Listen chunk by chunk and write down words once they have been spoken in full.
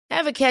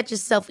Ever catch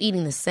yourself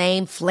eating the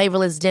same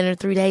flavorless dinner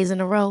 3 days in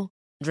a row?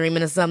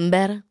 Dreaming of something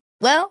better?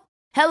 Well,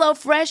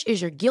 HelloFresh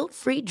is your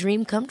guilt-free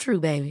dream come true,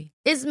 baby.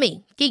 It's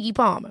me, Keke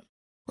Palmer.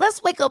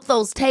 Let's wake up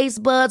those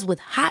taste buds with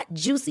hot,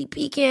 juicy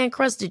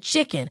pecan-crusted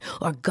chicken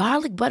or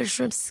garlic butter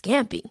shrimp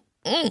scampi.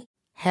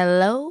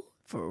 Hello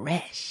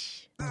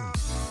Fresh.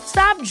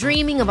 Stop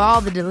dreaming of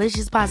all the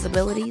delicious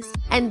possibilities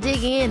and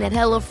dig in at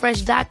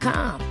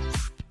HelloFresh.com.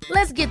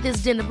 Let's get this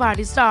dinner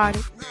party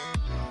started.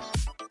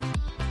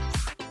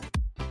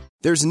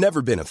 There's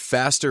never been a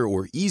faster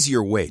or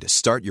easier way to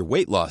start your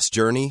weight loss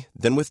journey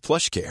than with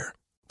PlushCare.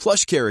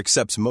 PlushCare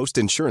accepts most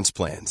insurance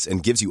plans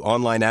and gives you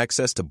online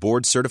access to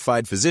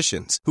board-certified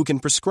physicians who can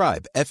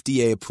prescribe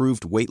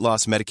FDA-approved weight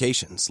loss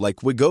medications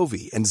like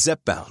Wegovy and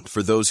Zepbound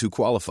for those who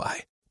qualify.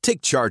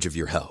 Take charge of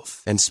your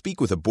health and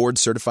speak with a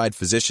board-certified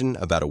physician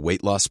about a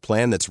weight loss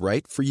plan that's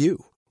right for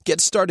you.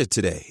 Get started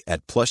today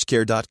at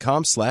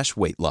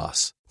plushcare.com/weight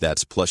loss.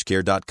 That's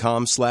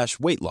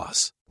plushcare.com/weight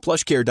loss.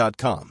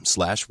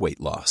 plushcare.com/weight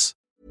loss.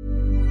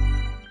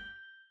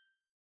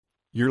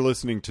 You're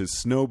listening to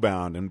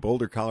Snowbound in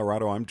Boulder,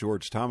 Colorado. I'm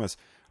George Thomas.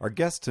 Our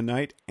guest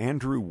tonight,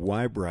 Andrew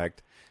Weibrecht,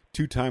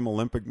 two-time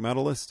Olympic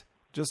medalist,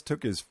 just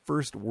took his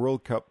first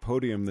World Cup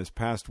podium this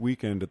past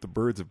weekend at the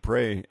Birds of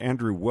Prey.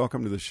 Andrew,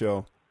 welcome to the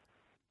show.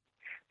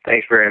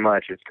 Thanks very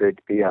much. It's great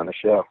to be on the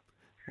show.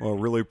 Well,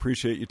 really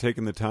appreciate you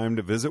taking the time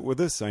to visit with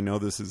us. I know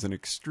this is an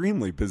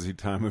extremely busy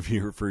time of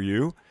year for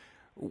you.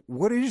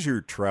 What is your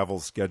travel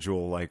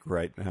schedule like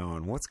right now,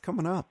 and what's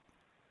coming up?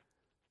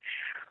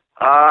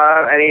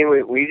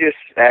 We just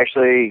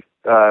actually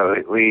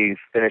we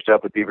finished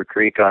up with Beaver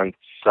Creek on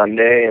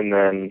Sunday, and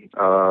then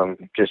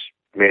just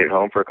made it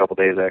home for a couple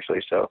days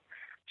actually. So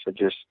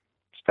just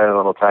spent a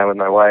little time with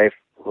my wife,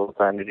 a little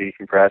time to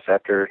decompress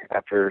after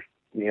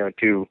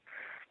 2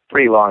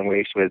 pretty long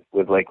weeks with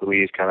Lake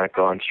Louise, kind of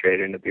going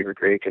straight into Beaver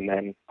Creek, and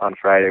then on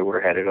Friday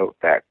we're headed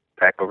back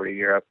over to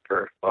Europe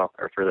for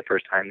the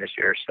first time this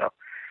year. So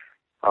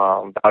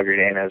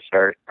Belgrade is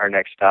our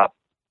next stop.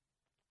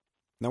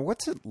 Now,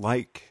 what's it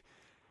like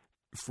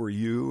for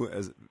you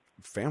as a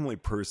family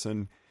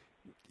person?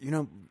 You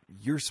know,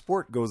 your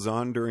sport goes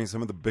on during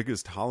some of the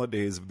biggest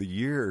holidays of the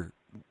year.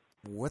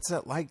 What's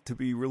that like to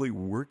be really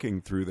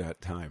working through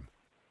that time?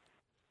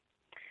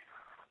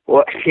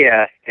 Well,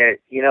 yeah,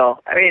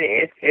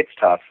 it's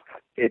tough.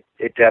 It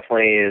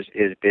definitely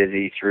is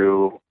busy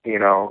through,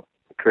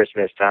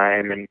 Christmas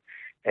time and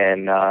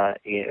a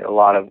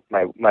lot of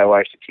my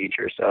wife's a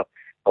teacher, so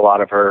a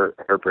lot of her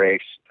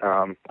breaks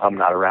I'm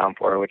not around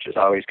for, which is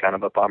always kind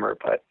of a bummer.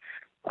 But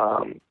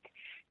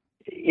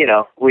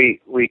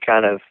we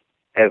kind of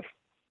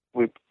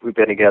we've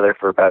been together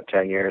for about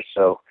 10 years,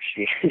 so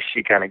she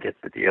kind of gets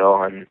the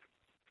deal. And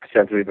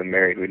since we've been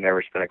married, we've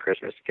never spent a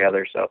Christmas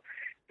together, so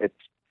it's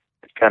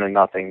kind of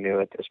nothing new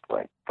at this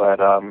point. But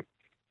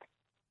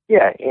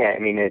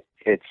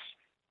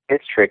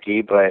it's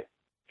tricky, but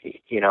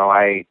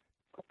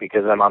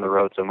because I'm on the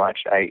road so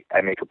much, I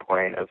make a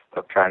point of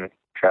trying to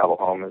travel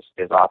home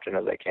as often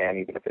as I can,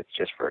 even if it's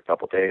just for a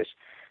couple days,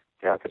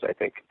 because I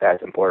think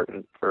that's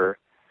important for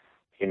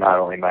not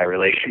only my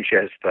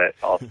relationships, but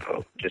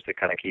also just to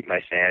kind of keep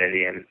my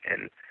sanity and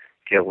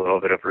get a little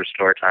bit of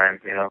restore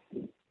time,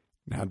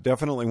 Now,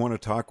 definitely want to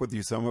talk with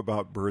you some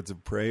about Birds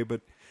of Prey,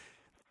 but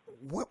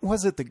what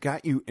was it that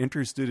got you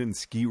interested in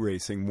ski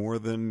racing more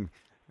than,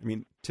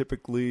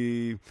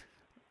 typically,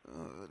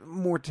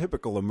 more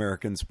typical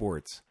American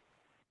sports?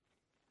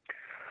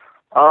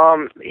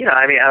 I'm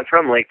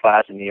from Lake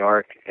Placid, New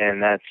York,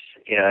 and that's,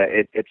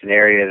 it's an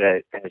area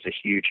that has a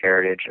huge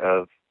heritage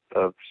of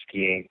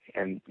skiing.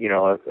 And,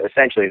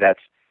 essentially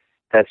that's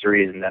the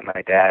reason that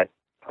my dad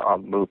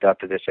moved up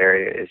to this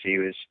area, is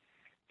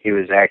he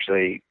was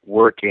actually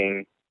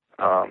working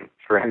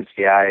for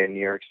MCI in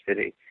New York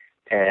City,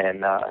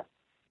 and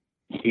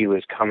he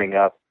was coming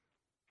up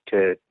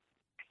to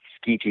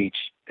ski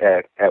teach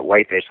at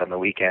Whitefish on the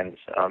weekends,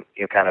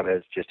 kind of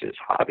as just his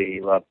hobby.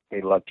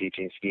 He loved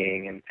teaching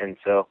skiing, and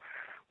so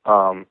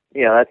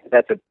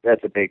that's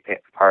a big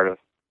part of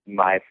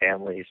my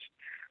family's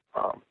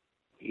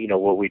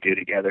what we do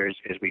together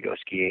is we go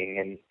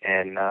skiing,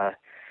 and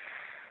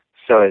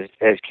so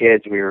as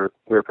kids we were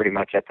pretty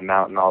much at the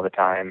mountain all the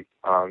time,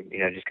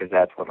 just because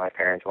that's what my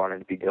parents wanted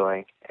to be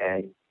doing.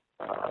 And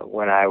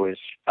when I was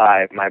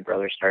 5, my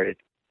brother started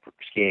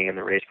skiing in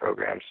the race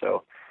program,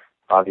 so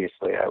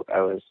obviously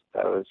I was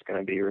going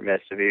to be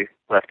remiss to be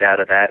left out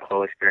of that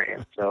whole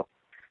experience. So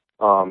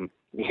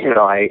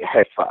I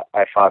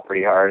fought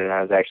pretty hard, and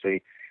I was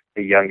actually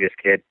the youngest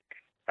kid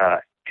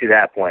to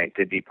that point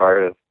to be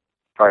part of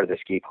the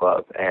ski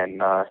club.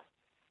 And I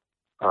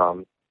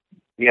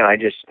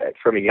just,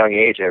 from a young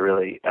age,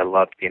 I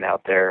loved being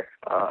out there.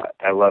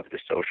 I loved the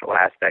social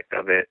aspect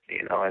of it,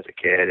 as a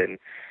kid, and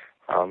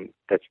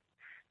that's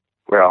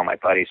where all my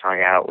buddies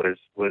hung out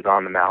was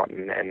on the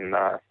mountain. And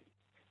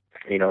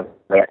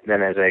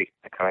then as I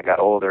kind of got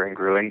older and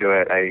grew into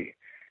it, I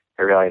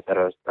realized that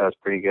I was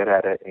pretty good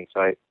at it, and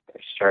so I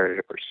started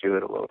to pursue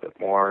it a little bit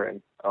more.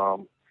 And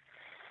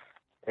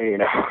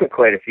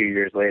quite a few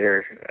years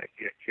later,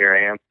 here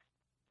I am.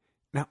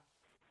 Now,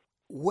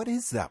 What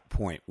is that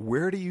point?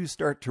 Where do you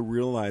start to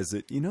realize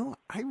that,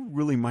 I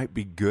really might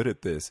be good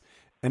at this?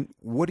 And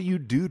what do you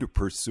do to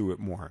pursue it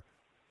more?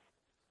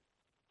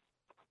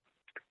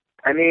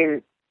 I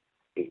mean,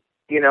 that's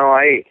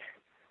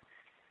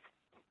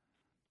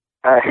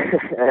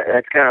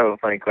kind of a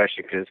funny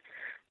question because,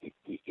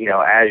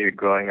 as you're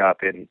growing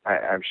up, and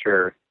I'm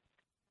sure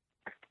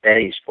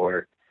any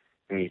sport,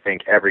 and you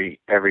think every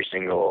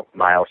single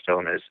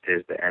milestone is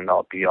the end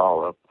all be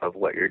all of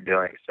what you're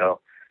doing. So,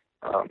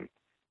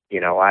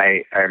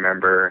 I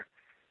remember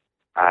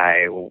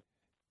I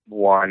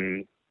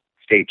won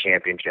state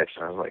championships,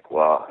 and I was like,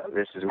 well,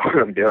 this is what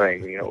I'm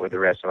doing, with the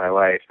rest of my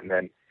life. And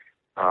then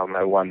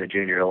I won the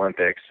Junior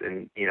Olympics,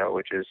 and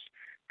which is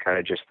kind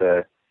of just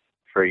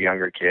for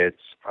younger kids,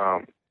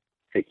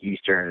 the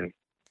Eastern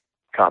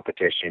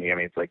competition.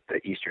 It's like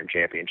the Eastern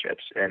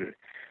Championships, and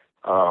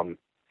so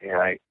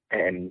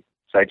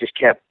I just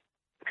kept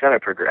kind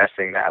of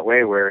progressing that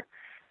way, where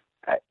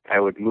I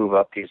would move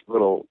up these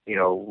little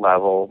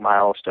level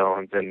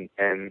milestones, and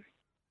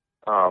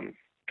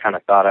kind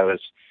of thought I was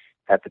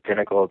at the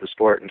pinnacle of the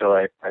sport until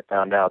I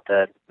found out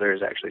that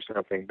there's actually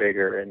something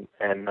bigger, and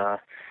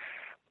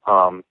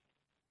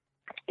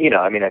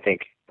I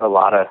think a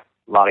lot of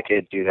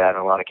kids do that, and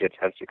a lot of kids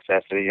have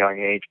success at a young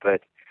age,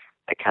 but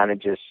I kind of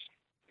just,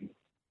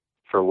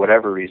 for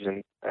whatever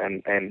reason,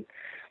 and I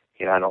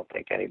don't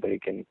think anybody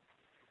can,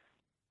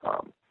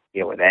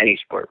 with any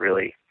sport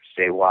really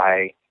say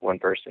why one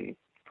person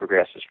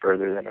progresses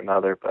further than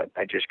another, but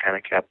I just kind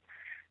of kept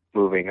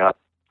moving up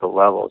the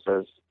levels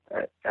as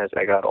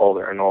I got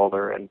older and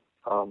older, and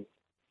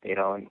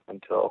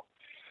until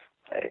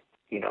I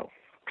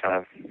kind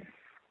of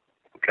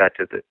got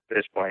to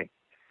this point.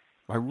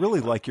 I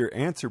really like your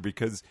answer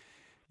because,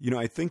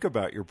 I think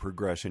about your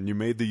progression. You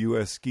made the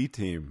U.S. ski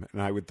team,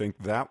 and I would think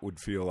that would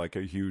feel like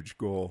a huge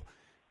goal.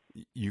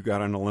 You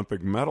got an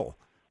Olympic medal.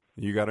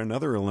 You got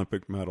another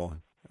Olympic medal.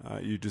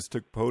 You just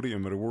took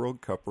podium at a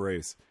World Cup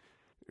race.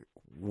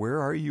 Where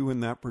are you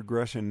in that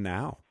progression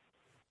now?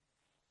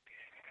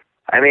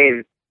 I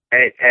mean,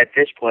 at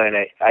this point,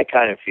 I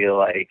kind of feel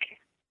like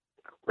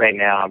right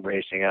now I'm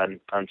racing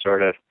on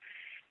sort of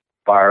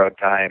borrowed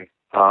time.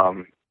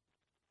 A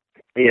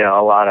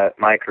lot of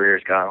my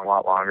career's gotten a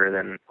lot longer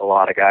than a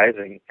lot of guys,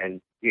 and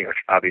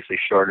obviously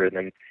shorter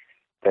than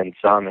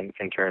some in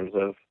terms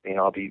of,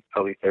 I'll be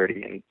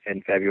 30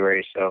 in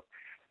February. So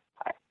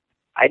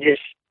I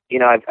just,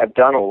 I've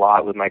done a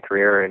lot with my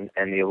career, and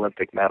the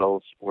Olympic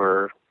medals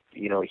were,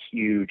 a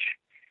huge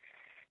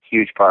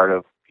part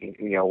of,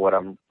 what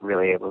I'm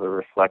really able to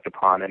reflect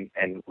upon and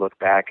look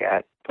back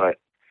at. But,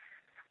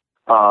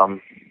 I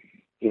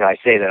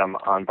say that I'm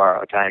on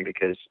borrowed time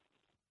because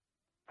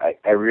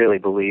I really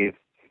believe,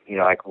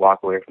 I could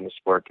walk away from the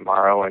sport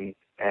tomorrow and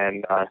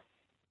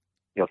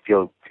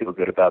feel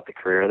good about the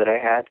career that I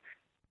had.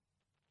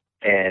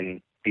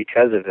 And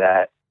because of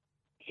that,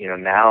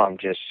 now I'm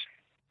just,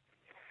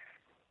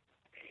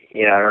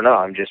 I don't know,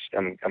 I'm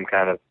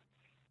kind of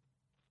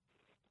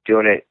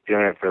doing it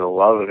for the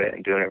love of it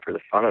and doing it for the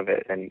fun of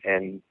it.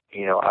 And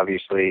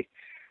obviously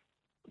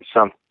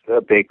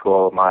a big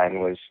goal of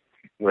mine was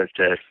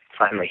to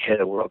finally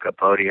hit a World Cup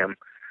podium,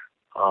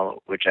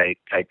 which I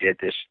did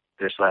this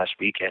last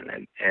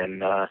weekend,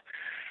 and the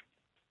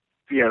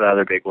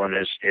other big one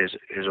is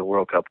a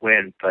World Cup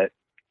win. But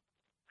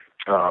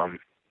I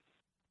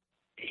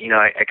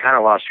kind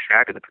of lost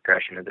track of the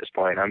progression at this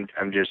point.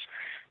 I'm just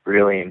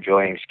really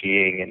enjoying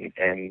skiing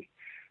and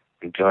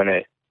doing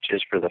it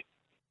just for the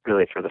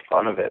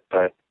fun of it.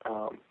 But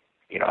I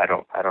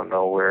don't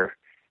know where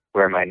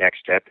my next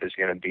step is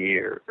going to be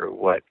or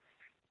what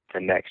the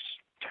next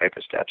type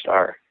of steps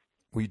are.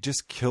 We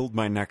just killed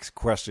my next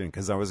question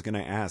because I was going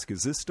to ask,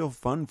 is this still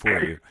fun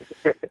for you?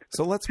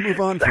 So let's move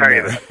on from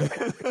there.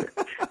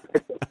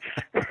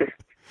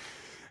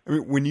 I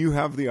mean, when you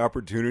have the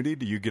opportunity,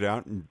 do you get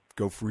out and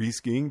go free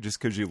skiing just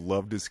because you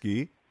love to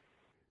ski?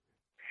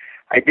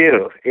 I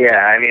do.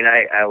 Yeah. I mean,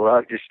 I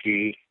love to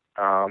ski.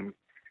 And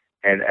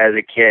as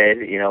a kid,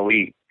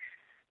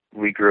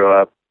 we grew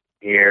up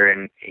here,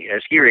 and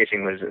ski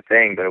racing was a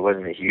thing, but it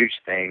wasn't a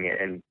huge thing.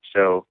 And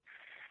so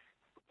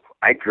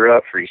I grew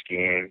up free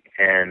skiing,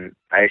 and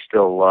I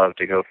still love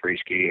to go free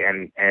ski.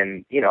 And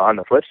on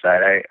the flip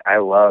side, I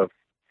love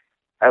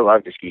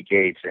to ski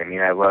gates. I mean,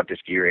 I love to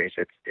ski race.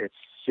 It's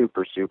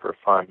super, super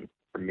fun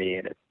for me,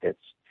 and it's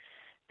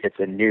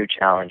a new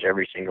challenge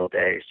every single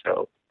day.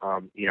 So,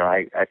 I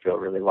feel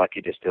really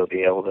lucky to still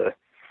be able to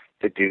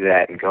do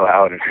that and go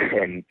out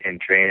and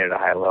train at a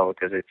high level,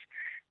 because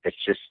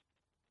it's just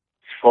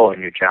full of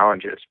new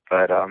challenges.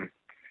 But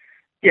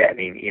yeah, I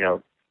mean,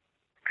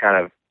 kind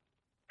of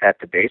at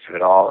the base of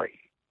it all,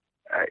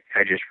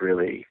 I just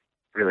really,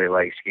 really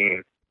like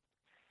skiing.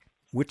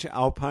 Which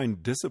alpine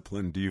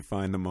discipline do you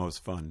find the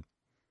most fun?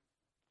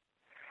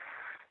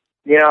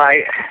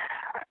 I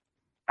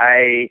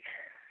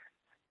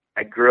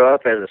grew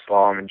up as a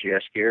slalom and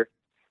GS skier.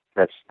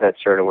 That's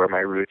sort of where my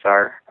roots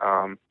are.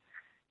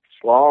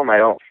 Slalom, I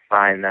don't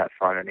find that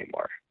fun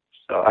anymore,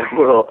 so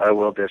I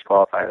will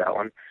disqualify that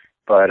one.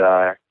 But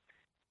I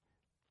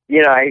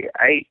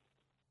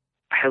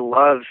I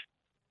love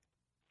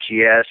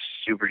GS,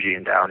 Super G,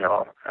 and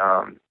downhill.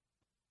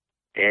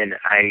 And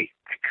I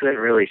couldn't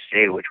really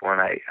say which one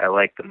I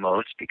like the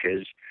most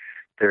because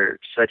they're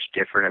such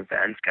different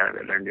events kind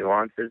of in their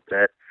nuances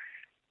that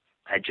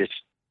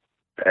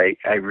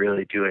I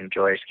really do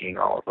enjoy skiing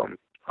all of them.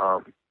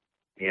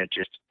 It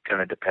just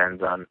kind of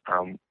depends on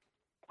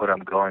what I'm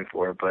going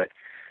for. But,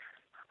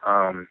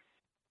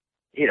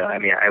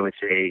 I would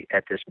say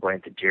at this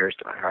point, the dearest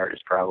to my heart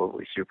is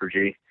probably Super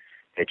G.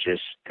 It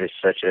just is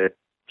such an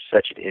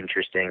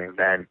interesting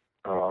event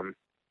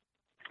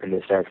in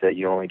the sense that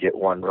you only get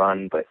one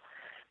run, but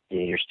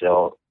you're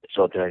still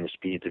doing the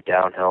speeds of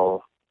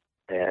downhill,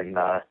 and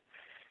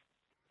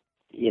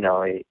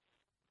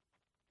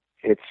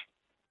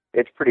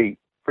it's pretty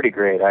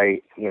great.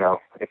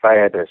 If I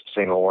had to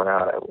single one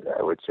out,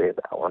 I would say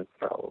that one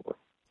probably.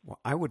 Well,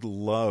 I would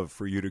love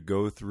for you to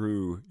go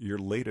through your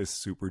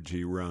latest Super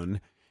G run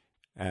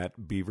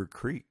at Beaver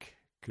Creek.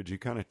 Could you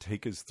kind of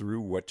take us through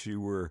what you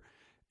were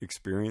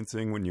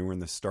experiencing when you were in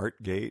the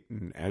start gate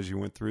and as you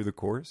went through the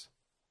course?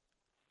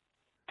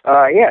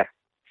 Yeah.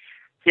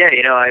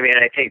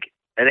 I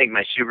think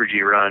my Super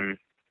G run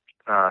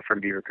from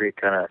Beaver Creek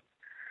kind of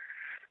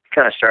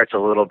starts a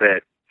little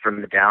bit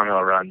from the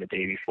downhill run the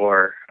day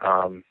before.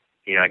 I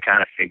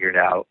kind of figured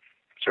out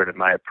sort of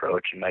my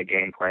approach and my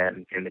game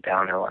plan in the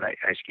downhill, and I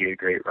skied a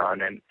great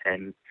run.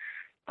 And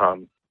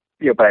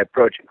by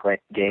approach and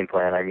game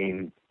plan, I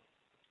mean,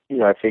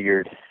 I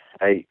figured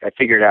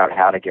out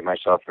how to get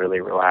myself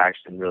really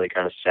relaxed and really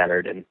kind of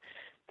centered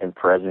and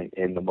present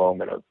in the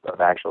moment of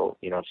actual,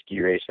 ski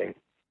racing.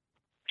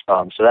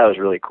 So that was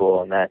really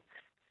cool, and that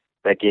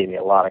gave me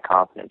a lot of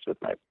confidence with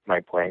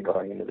my plan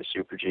going into the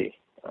Super G.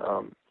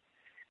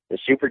 The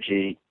Super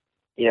G,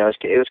 it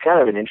was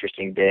kind of an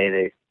interesting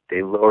day.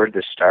 They lowered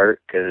the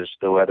start because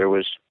the weather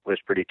was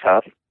pretty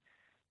tough.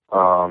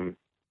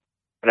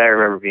 But I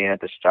remember being at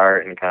the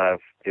start and kind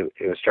of it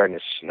was starting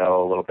to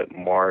snow a little bit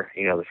more.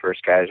 The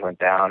first guys went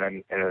down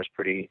and it was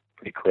pretty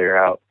clear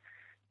out.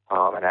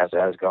 And as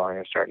I was going, it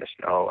was starting to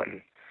snow,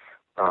 and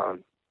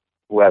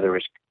weather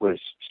was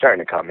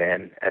starting to come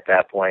in at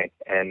that point.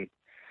 And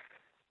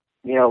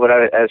but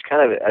I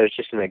was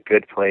just in a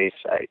good place.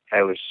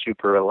 I was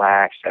super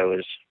relaxed. I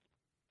was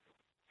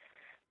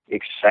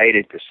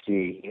excited to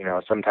ski.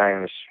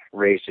 Sometimes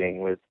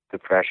racing with the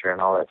pressure and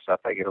all that stuff,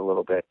 I get a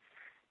little bit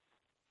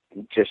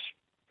just,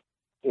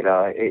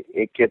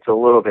 it gets a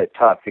little bit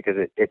tough because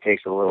it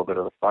takes a little bit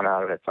of the fun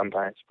out of it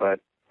sometimes. But,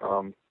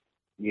 on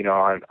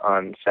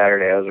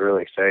Saturday, I was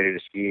really excited to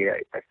ski.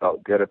 I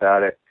felt good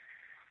about it.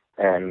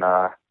 And,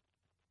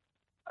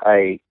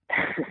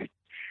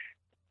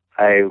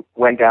 I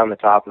went down the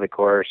top of the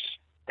course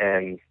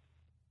and,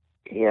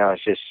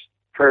 it's just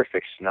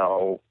perfect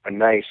snow, a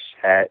nice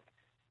set,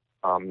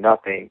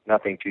 nothing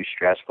too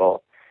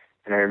stressful.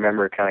 And I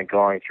remember kind of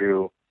going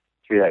through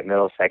that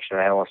middle section.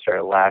 I almost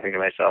started laughing to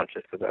myself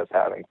just because I was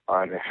having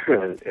fun.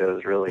 It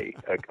was really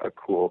a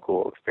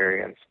cool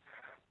experience.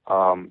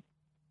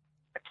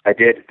 I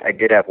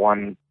did have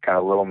one kind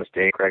of little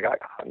mistake where I got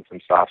caught in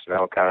some soft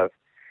snow kind of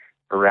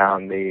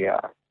around the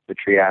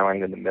tree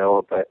island in the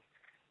middle, but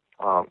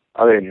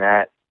other than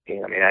that,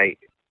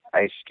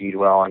 I skied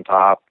well on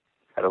top,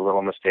 had a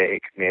little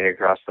mistake, made it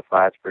across the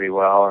flats pretty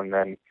well, and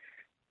then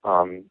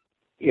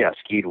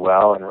skied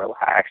well and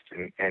relaxed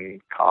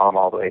and calm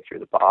all the way through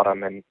the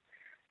bottom. And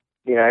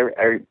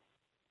I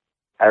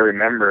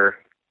remember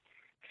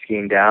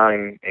skiing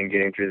down and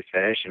getting through the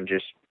finish and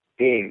just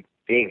being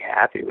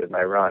happy with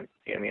my run.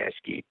 I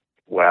skied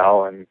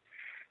well, and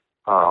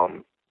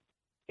I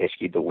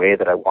skied the way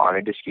that I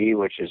wanted to ski,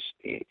 which is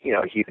a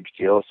huge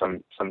deal.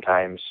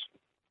 Sometimes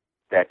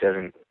that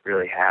doesn't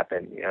really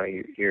happen.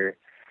 You're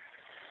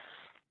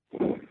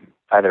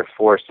either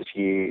forced to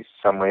ski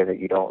some way that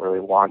you don't really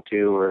want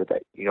to, or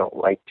that you don't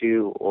like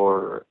to,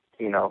 or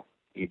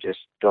you just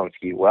don't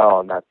ski well,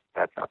 and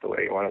that's not the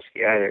way you want to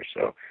ski either.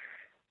 So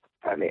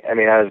I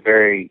was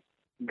very,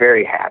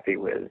 very happy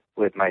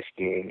with my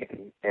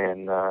skiing,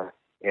 and I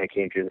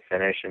came through the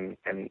finish and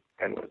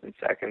was in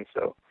second.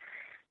 So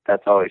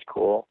that's always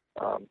cool.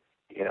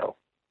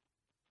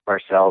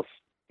 Marcel's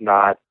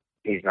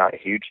he's not a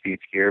huge speed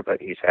skier,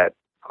 but he's had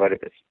quite a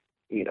bit,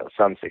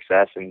 some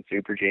success in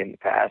Super G in the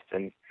past,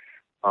 and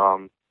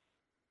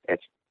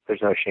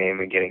there's no shame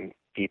in getting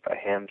beat by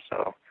him.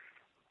 So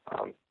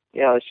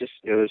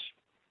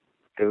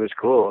it was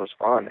cool. It was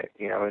fun. It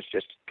was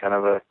just kind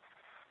of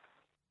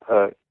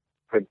a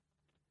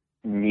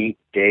neat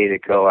day to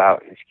go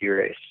out and ski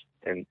race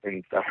in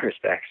some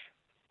respects.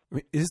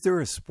 Is there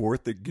a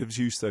sport that gives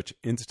you such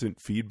instant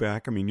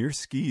feedback? Your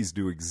skis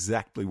do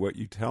exactly what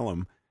you tell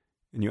them,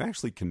 and you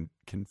actually can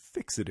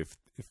fix it if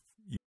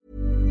you...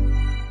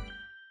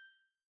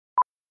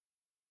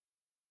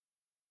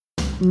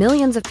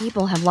 Millions of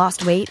people have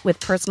lost weight with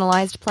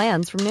personalized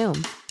plans from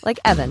Noom. Like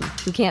Evan,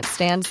 who can't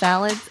stand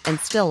salads and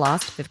still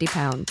lost 50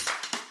 pounds.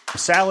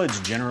 Salads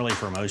generally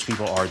for most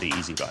people are the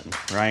easy button,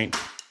 right?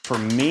 For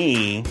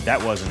me,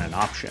 that wasn't an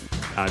option.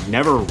 I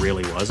never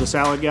really was a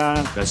salad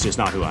guy. That's just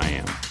not who I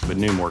am. But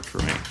Noom worked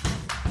for me.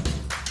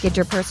 Get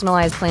your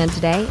personalized plan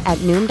today at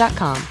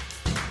Noom.com.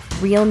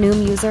 Real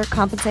Noom user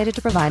compensated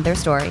to provide their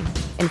story.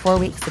 In 4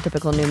 weeks, the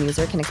typical Noom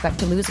user can expect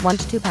to lose 1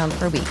 to 2 pounds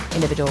per week.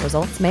 Individual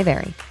results may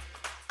vary.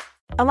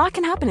 A lot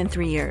can happen in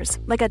 3 years,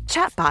 like a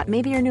chatbot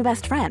may be your new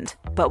best friend.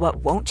 But what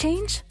won't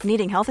change?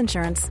 Needing health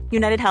insurance.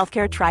 United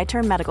Healthcare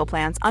Tri-Term Medical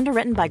Plans,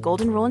 underwritten by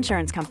Golden Rule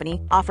Insurance Company,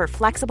 offer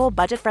flexible,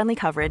 budget-friendly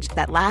coverage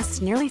that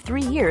lasts nearly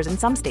 3 years in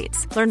some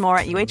states. Learn more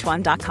at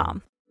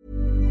uh1.com.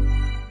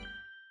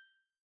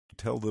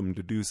 Tell them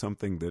to do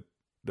something that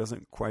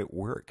doesn't quite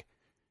work.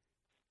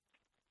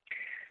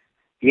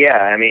 Yeah,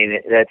 I mean,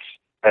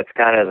 that's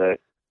kind of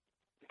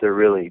the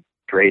really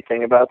great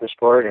thing about the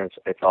sport, and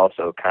it's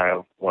also kind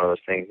of one of those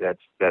things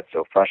that's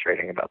so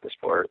frustrating about the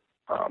sport.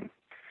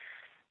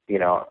 You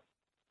know,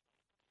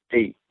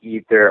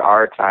 there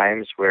are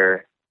times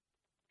where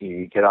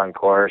you get on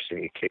course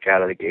and you kick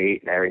out of the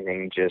gate and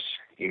everything just,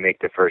 you make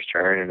the first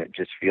turn and it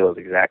just feels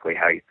exactly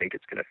how you think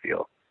it's going to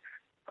feel.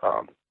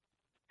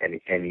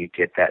 And you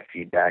get that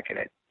feedback, and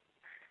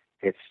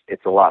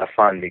it's a lot of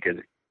fun because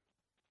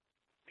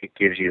it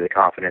gives you the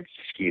confidence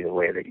to ski the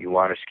way that you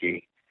want to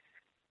ski.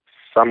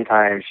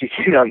 Sometimes you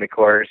get on the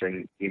course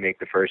and you make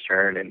the first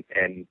turn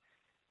and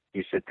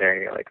you sit there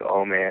and you're like,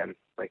 oh man,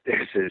 like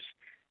this is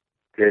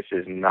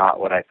not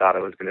what I thought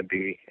it was going to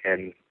be.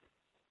 And,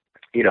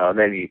 you know, and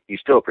then you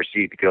still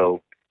proceed to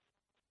go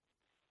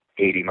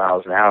 80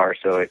 miles an hour.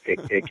 So it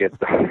gets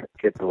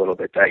a little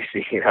bit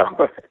dicey, you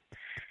know.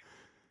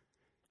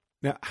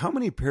 Now, how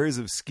many pairs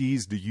of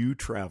skis do you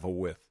travel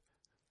with?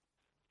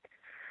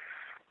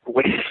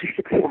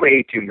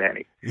 Way too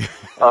many.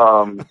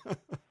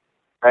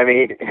 I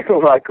mean,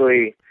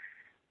 luckily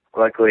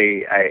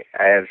I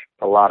have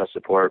a lot of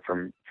support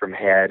from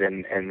Head,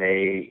 and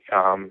they,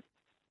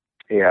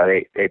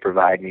 they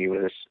provide me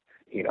with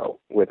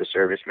a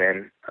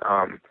serviceman.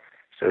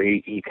 So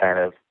he kind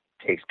of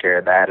takes care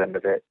of that end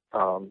of it.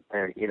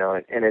 And, you know,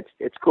 and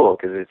it's cool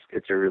because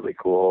it's a really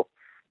cool,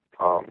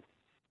 kind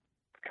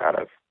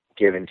of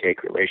give and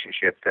take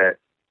relationship that,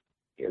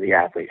 you know, the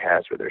athlete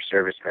has with their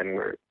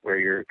serviceman, where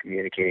you're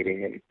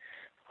communicating and,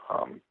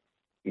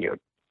 you know,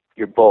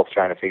 you're both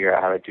trying to figure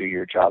out how to do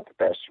your job the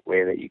best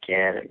way that you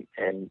can,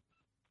 and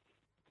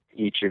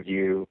each of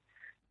you,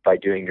 by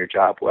doing your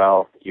job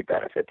well, you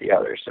benefit the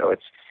other. So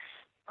it's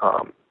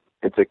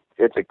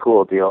a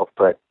cool deal.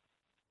 But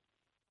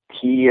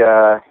he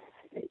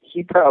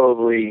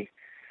probably,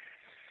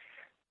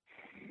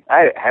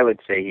 I would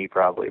say he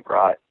probably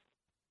brought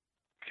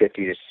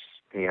 50 to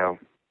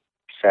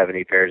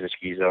 70 pairs of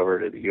skis over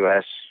to the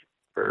U.S.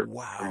 for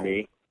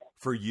me.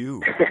 For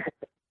you.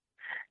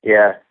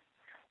 Yeah.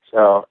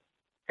 So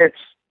it's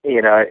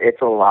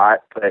a lot,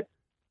 but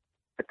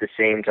at the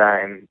same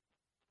time,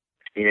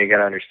 you got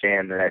to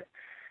understand that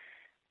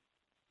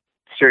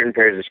certain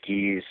pairs of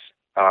skis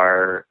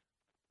are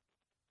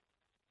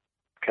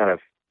kind of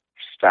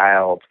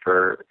styled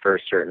for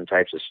certain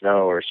types of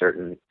snow or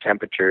certain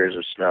temperatures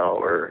of snow,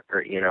 or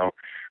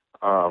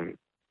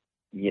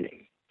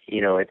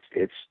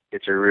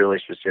it's a really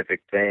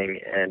specific thing,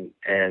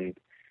 and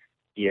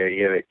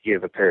you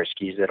have a pair of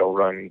skis that'll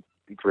run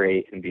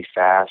great and be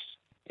fast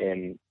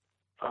in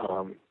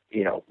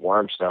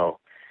warm snow,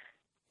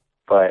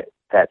 but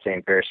that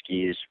same pair of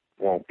skis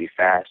won't be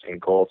fast in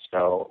cold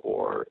snow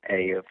or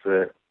any of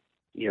the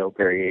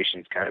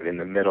variations kind of in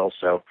the middle.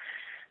 So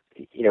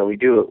we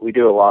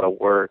do a lot of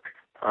work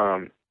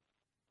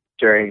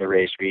during the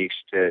race weeks.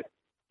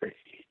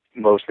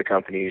 Most of the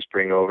companies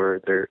bring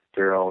over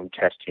their own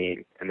test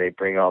team, and they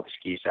bring all the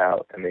skis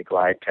out and they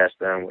glide test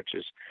them, which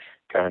is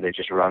kind of, they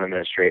just run them in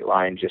a straight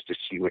line just to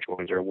see which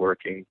ones are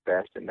working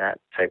best in that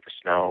type of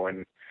snow.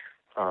 And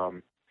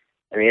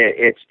I mean,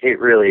 it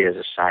really is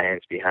a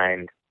science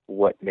behind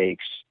what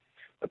makes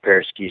a pair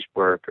of skis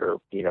work, or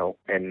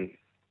and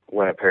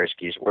when a pair of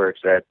skis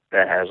works, that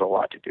has a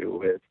lot to do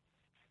with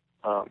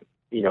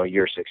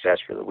your success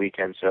for the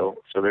weekend.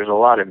 So there's a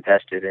lot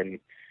invested in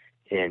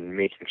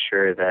making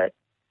sure that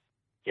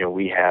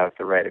we have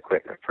the right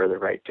equipment for the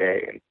right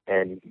day,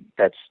 and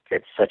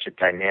it's such a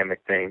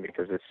dynamic thing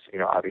because it's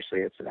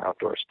obviously it's an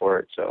outdoor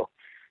sport. So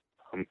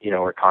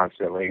we're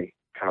constantly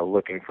kind of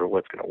looking for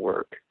what's going to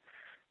work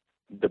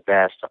the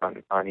best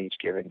on each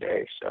given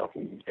day. So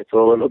it's a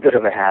little bit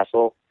of a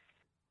hassle.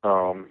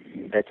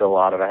 It's a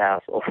lot of a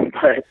hassle,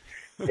 but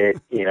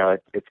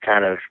it's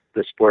kind of,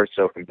 the sport's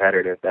so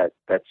competitive that's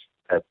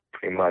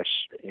pretty much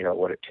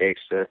what it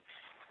takes to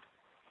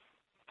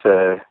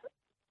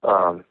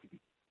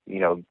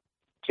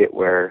get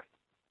where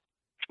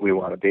we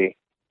want to be.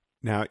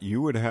 Now,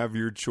 you would have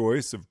your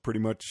choice of pretty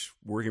much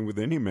working with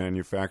any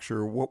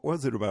manufacturer. What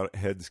was it about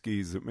Head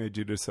Skis that made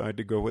you decide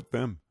to go with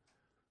them?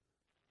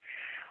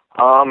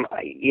 I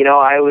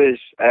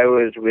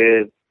was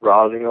with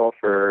Rossignol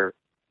for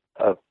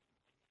a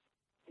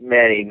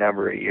many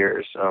number of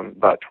years,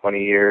 about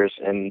 20 years,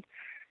 and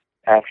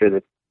after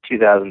the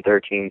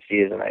 2013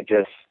 season,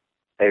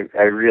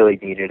 I really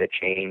needed a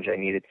change. I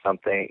needed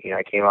something.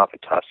 I came off a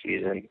tough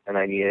season, and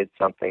I needed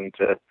something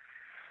to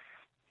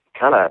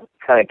kind of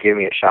give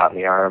me a shot in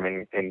the arm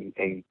and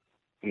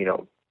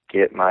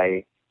get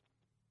my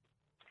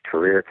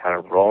career kind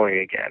of rolling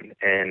again.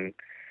 And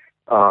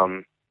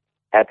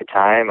at the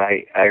time,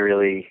 I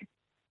really,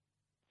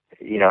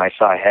 I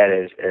saw Head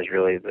as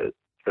really the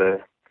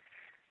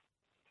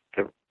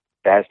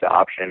best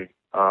option.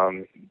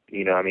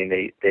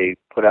 They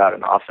put out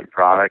an awesome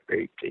product.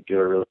 They do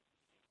a really,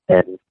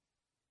 and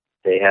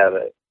they have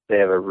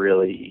a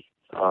really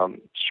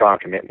strong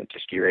commitment to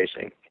ski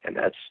racing, and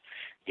that's,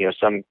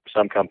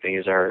 some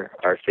companies are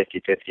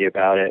 50-50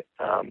 about it.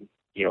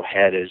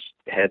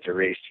 Head's a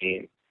race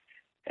team,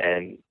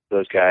 and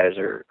those guys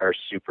are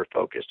super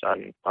focused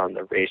on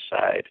the race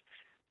side.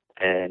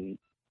 And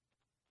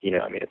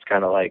it's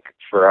kind of like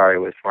Ferrari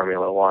with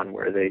Formula One,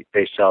 where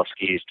they sell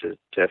skis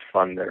to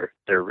fund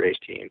their race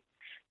team.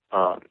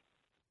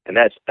 And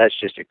that's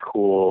just a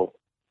cool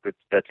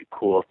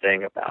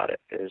thing about it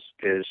is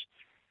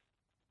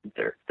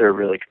they're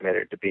really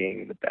committed to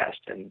being the best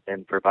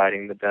and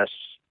providing the best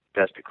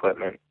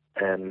equipment.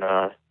 And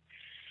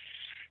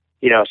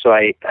so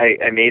I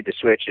made the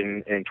switch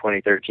in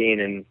 2013,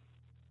 and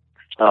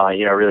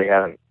really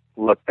haven't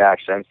looked back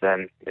since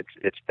then.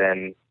 It's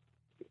been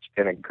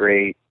a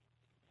great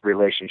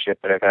relationship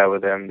that I've had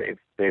with them.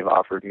 They've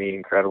offered me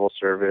incredible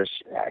service,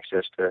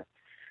 access to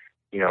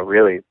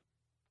really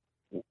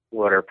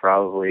what are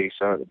probably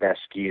some of the best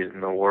skis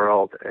in the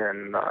world.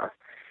 And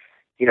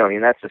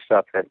that's the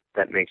stuff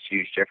that makes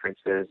huge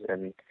differences.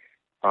 And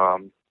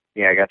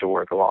I got to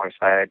work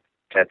alongside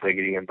Ted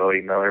Ligety and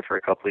Bodie Miller for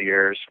a couple of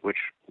years, which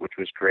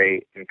was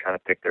great, and kind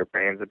of pick their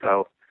brains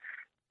about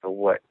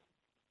what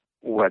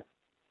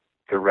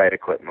the right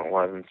equipment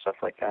was and stuff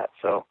like that.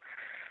 So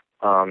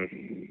I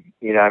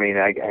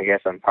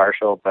guess I'm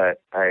partial,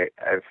 but I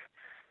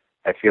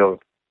feel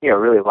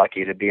really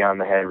lucky to be on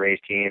the Head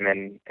race team,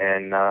 and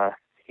I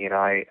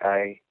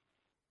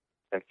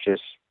have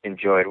just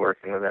enjoyed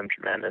working with them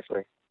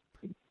tremendously.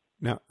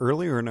 Now,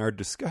 earlier in our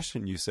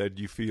discussion, you said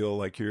you feel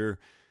like you're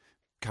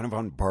kind of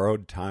on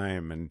borrowed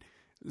time, and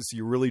so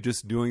you're really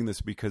just doing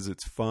this because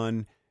it's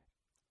fun.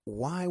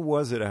 Why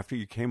was it, after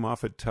you came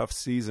off a tough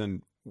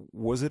season,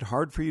 was it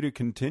hard for you to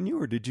continue,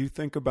 or did you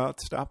think about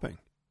stopping?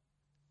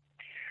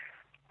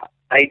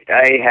 I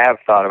have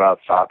thought about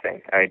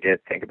stopping. I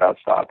did think about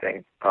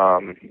stopping. I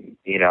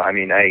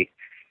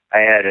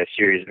had a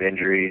series of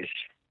injuries,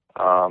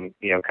 kind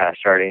of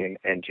starting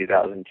in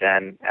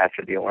 2010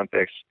 after the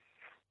Olympics.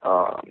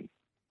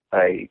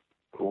 I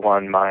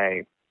won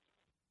my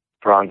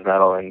bronze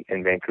medal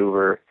in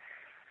Vancouver,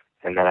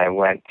 and then I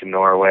went to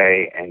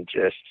Norway and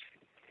just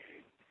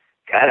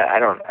kind of, I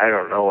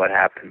don't know what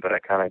happened, but I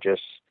kind of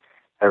just,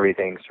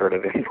 everything sort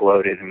of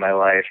imploded in my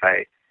life.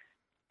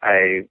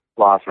 I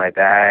lost my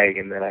bag,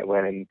 and then I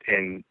went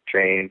and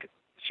trained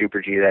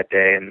Super G that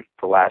day, and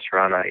the last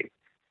run I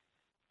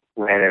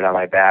landed on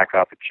my back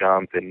off a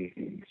jump,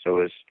 and so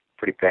it was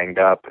pretty banged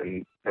up.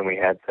 And then we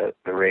had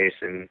the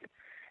race in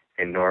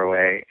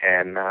Norway,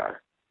 and I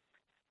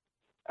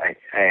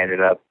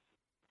ended up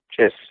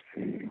just,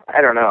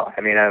 I don't know.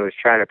 I mean, I was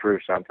trying to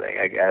prove something,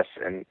 I guess,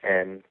 and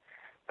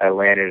I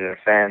landed in a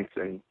fence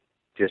and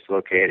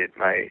dislocated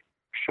my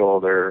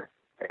shoulder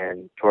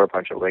and tore a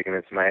bunch of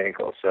ligaments in my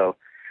ankle. So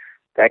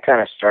that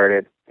kind of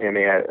started,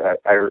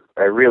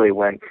 I really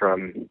went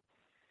from,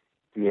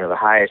 the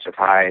highest of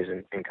highs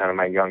in kind of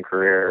my young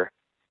career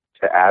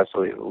to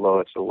absolutely the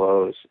lowest of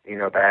lows,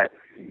 that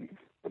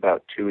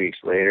about 2 weeks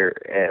later.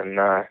 And,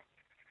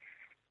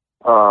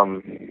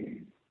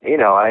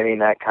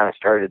 that kind of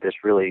started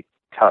this really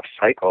tough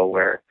cycle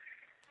where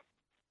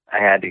I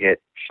had to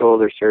get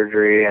shoulder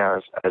surgery, and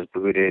I was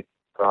booted,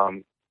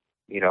 to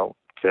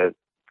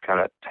kind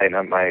of tighten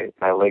up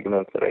my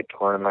ligaments that I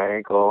tore in my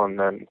ankle. And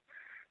then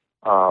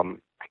I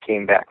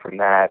came back from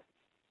that,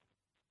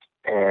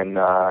 and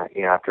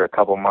after a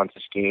couple months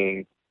of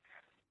skiing,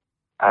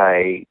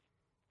 I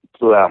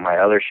blew out my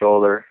other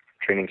shoulder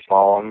training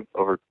slalom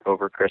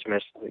over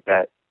Christmas, like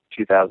that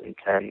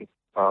 2010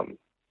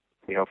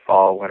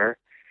 fall winter.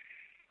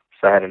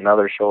 So I had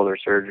another shoulder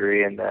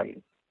surgery, and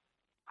then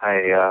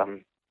I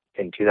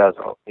in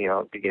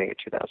beginning of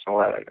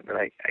 2011, and then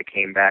I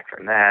came back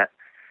from that,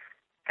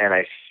 and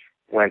I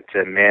went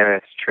to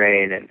Mammoth to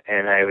train,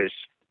 and I was,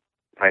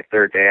 my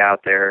third day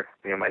out there,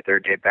 my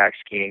third day back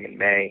skiing in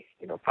May,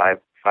 5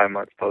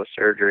 months post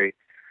surgery,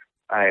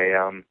 I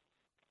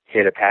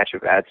hit a patch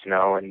of bad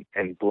snow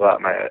and blew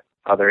out my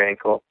other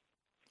ankle.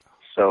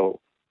 So,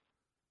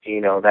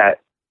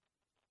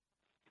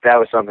 that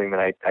was something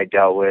that I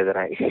dealt with, and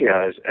I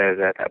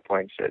at that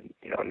point said,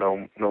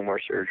 no more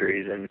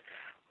surgeries. And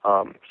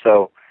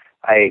so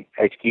I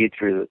skied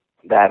through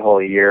that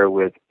whole year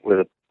with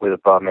a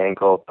bum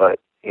ankle, but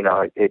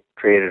it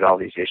created all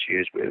these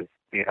issues with,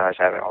 I was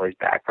having all these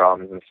back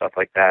problems and stuff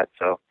like that.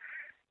 So,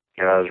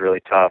 that was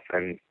really tough.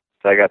 And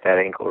so I got that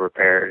ankle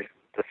repaired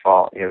the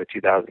fall, the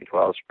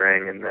 2012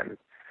 spring, and then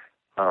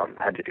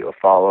had to do a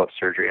follow-up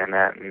surgery on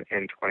that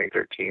in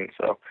 2013.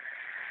 So,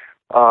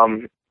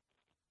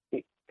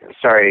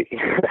 sorry,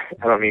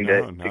 I don't mean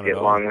to get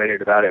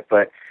long-winded about it,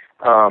 but,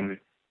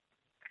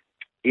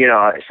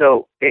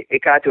 so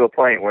it got to a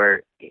point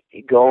where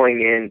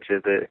going into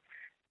the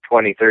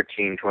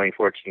 2013,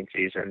 2014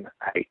 season,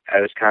 I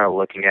was kind of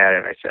looking at it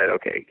and I said,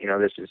 okay,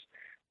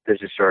 this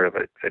is sort of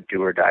a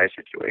do or die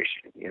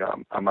situation.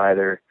 I'm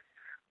either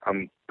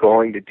I'm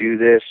going to do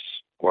this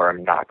or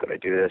I'm not going to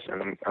do this,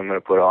 and I'm going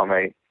to put all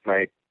my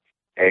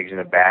eggs in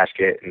a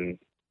basket and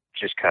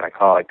just kind of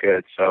call it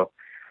good. So,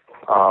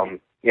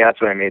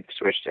 that's when I made the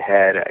switch to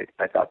head.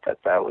 I thought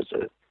that was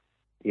a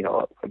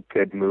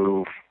good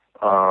move.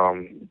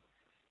 And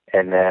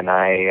then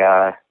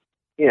I,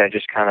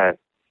 just kind of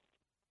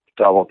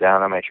doubled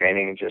down on my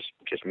training and just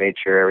made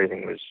sure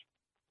everything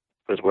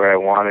was where I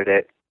wanted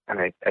it. And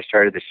I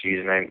started the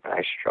season,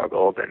 I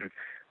struggled, and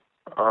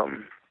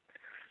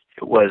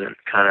it wasn't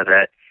kind of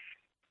that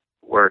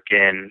work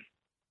in,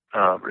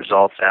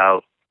 results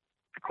out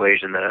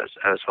equation that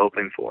I was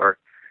hoping for.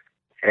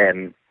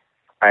 And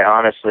I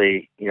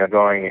honestly,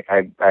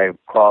 I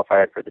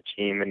qualified for the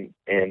team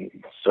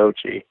in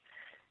Sochi,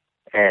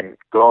 and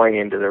going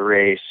into the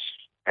race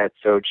at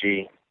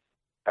Sochi,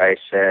 I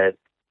said,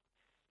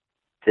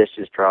 this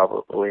is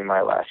probably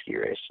my last ski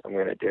race I'm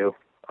going to do.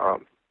 I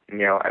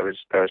was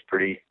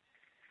pretty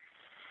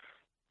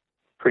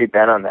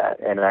bent on that,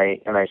 and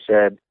I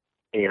said,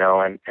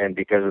 and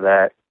because of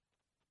that,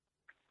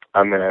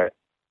 I'm gonna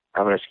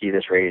ski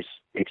this race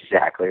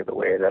exactly the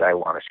way that I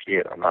want to ski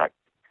it. I'm not,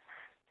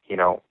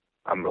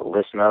 I'm gonna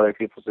listen to other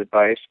people's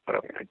advice, but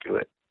I'm gonna do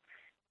it,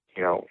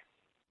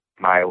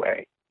 my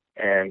way.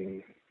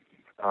 And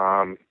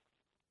I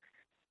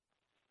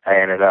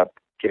ended up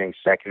getting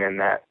second in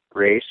that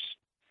race,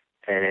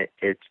 and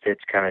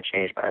it's kind of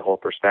changed my whole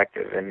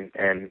perspective, and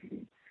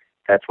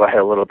that's why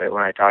a little bit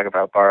when I talk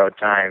about borrowed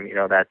time,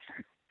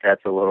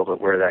 that's a little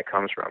bit where that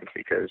comes from,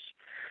 because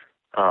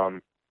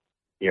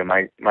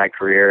my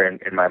career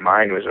and my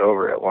mind was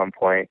over at one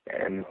point,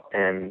 and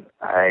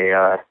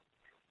I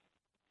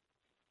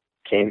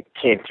came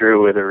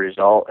through with a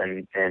result,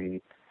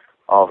 and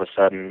all of a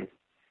sudden,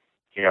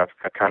 I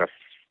kind of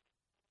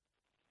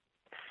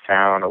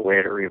found a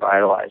way to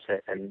revitalize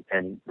it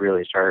and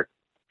really start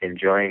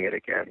enjoying it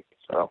again.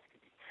 So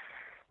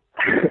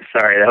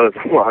sorry, that was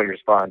a long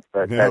response,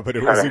 but but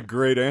it was a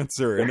great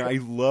answer. And I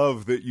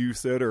love that you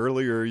said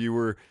earlier you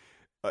were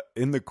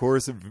in the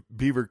course of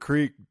Beaver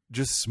Creek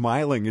just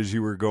smiling as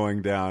you were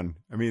going down.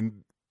 I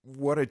mean,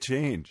 what a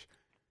change.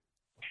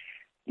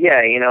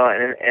 Yeah,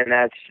 and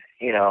that's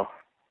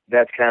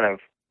kind of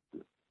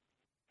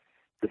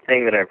the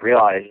thing that I've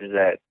realized is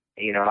that,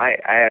 I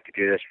have to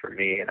do this for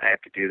me, and I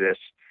have to do this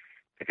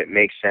if it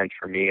makes sense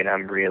for me and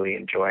I'm really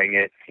enjoying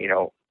it.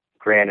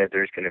 Granted,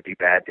 there's going to be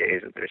bad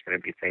days and there's going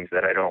to be things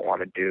that I don't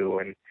want to do,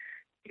 and,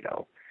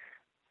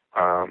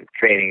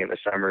 training in the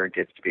summer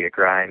gets to be a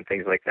grind,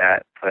 things like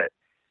that. But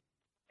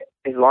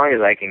as long as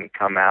I can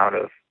come out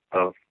of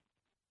a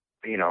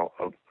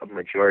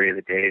majority of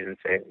the days and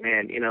say,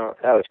 man,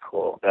 that was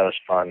cool, that was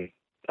fun.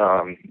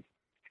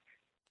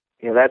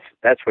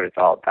 That's what it's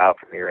all about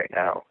for me right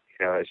now.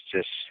 It's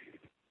just,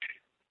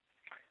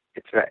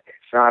 it's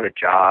not a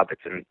job.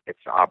 It's an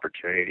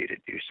opportunity to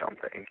do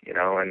something,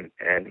 and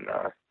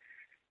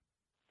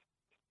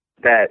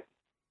that's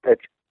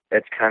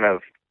kind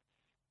of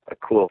a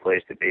cool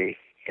place to be,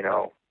 and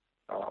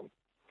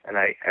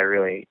I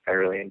really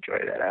enjoy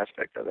that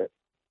aspect of it.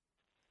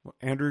 Well,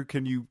 Andrew,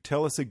 can you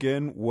tell us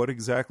again what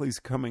exactly is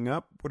coming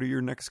up? What are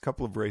your next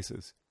couple of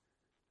races?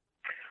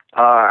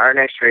 Our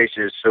next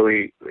races, so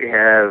we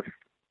have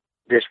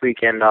this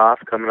weekend off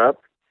coming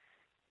up,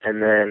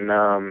 and then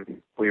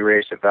we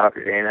race at Val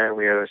Gardena.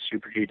 We have a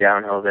Super G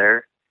downhill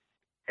there,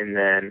 and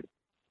then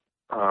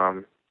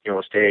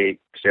we'll stay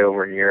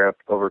over in Europe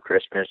over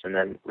Christmas, and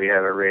then we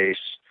have a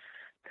race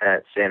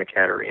at Santa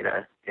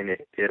Caterina in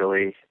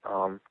Italy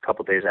a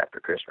couple days after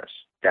Christmas,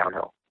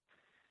 downhill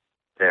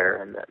there,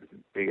 and then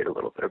we get a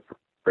little bit of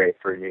break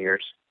for New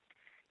Year's.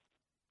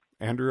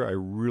 Andrew, I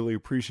really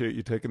appreciate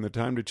you taking the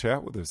time to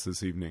chat with us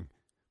this evening.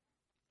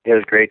 It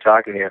was great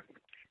talking to you.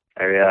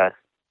 It's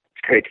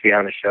great to be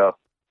on the show.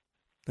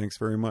 Thanks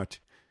very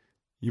much.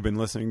 You've been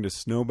listening to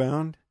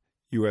Snowbound,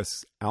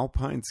 U.S.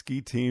 Alpine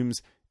Ski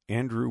Team's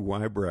Andrew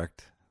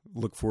Weibrecht.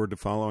 Look forward to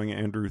following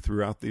Andrew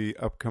throughout the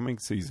upcoming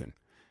season.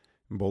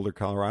 In Boulder,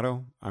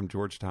 Colorado, I'm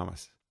George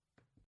Thomas.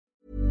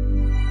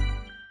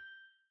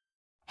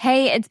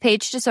 Hey, it's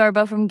Paige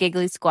DeSorbo from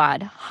Giggly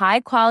Squad.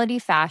 High quality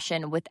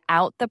fashion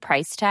without the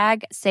price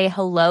tag. Say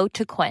hello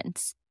to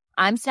Quince.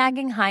 I'm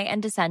snagging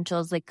high-end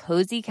essentials like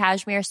cozy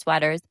cashmere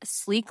sweaters,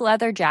 sleek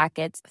leather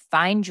jackets,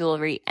 fine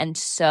jewelry, and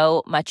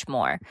so much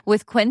more.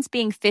 With Quince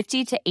being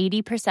 50 to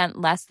 80%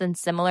 less than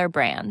similar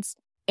brands.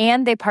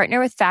 And they partner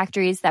with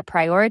factories that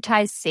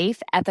prioritize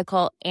safe,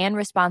 ethical, and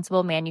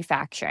responsible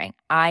manufacturing.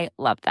 I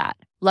love that.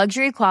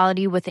 Luxury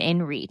quality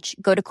within reach.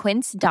 Go to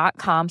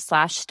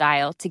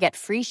quince.com/style to get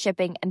free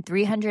shipping and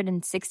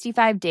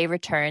 365-day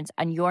returns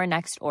on your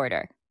next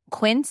order.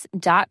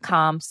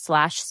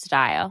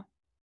 Quince.com/style.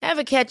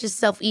 Ever catch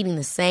yourself eating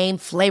the same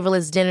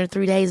flavorless dinner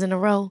 3 days in a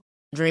row?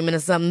 Dreaming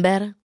of something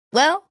better?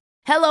 Well,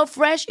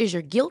 HelloFresh is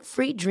your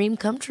guilt-free dream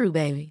come true,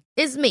 baby.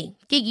 It's me,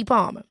 Keke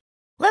Palmer.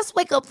 Let's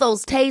wake up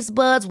those taste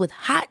buds with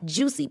hot,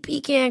 juicy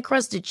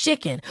pecan-crusted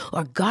chicken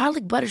or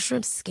garlic butter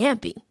shrimp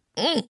scampi.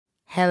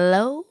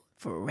 Hello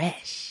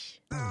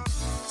Fresh.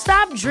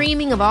 Stop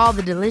dreaming of all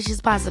the delicious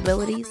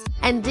possibilities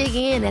and dig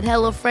in at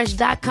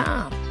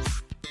HelloFresh.com.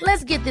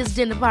 Let's get this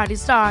dinner party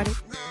started.